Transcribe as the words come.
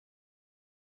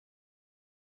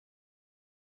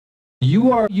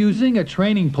You are using a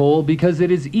training pole because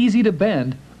it is easy to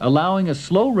bend, allowing a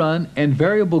slow run and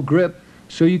variable grip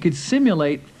so you could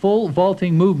simulate full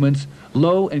vaulting movements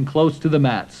low and close to the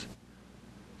mats.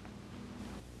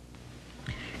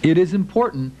 It is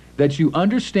important that you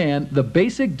understand the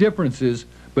basic differences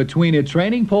between a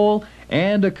training pole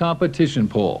and a competition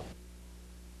pole.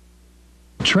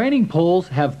 Training poles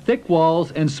have thick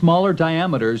walls and smaller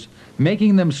diameters,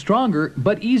 making them stronger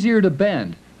but easier to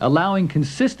bend, allowing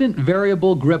consistent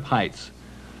variable grip heights.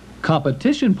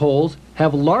 Competition poles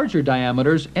have larger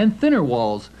diameters and thinner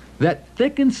walls that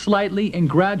thicken slightly and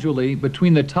gradually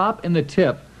between the top and the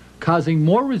tip, causing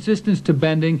more resistance to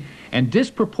bending and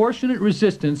disproportionate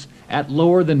resistance at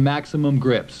lower than maximum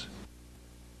grips.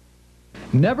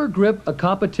 Never grip a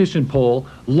competition pole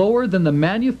lower than the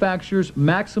manufacturer's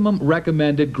maximum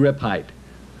recommended grip height.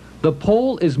 The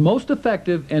pole is most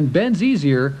effective and bends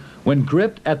easier when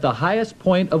gripped at the highest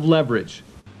point of leverage.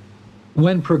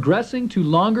 When progressing to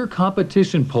longer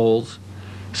competition poles,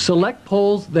 select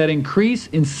poles that increase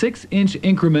in 6-inch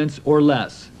increments or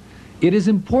less. It is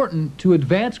important to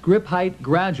advance grip height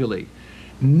gradually.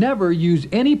 Never use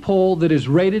any pole that is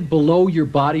rated below your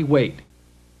body weight.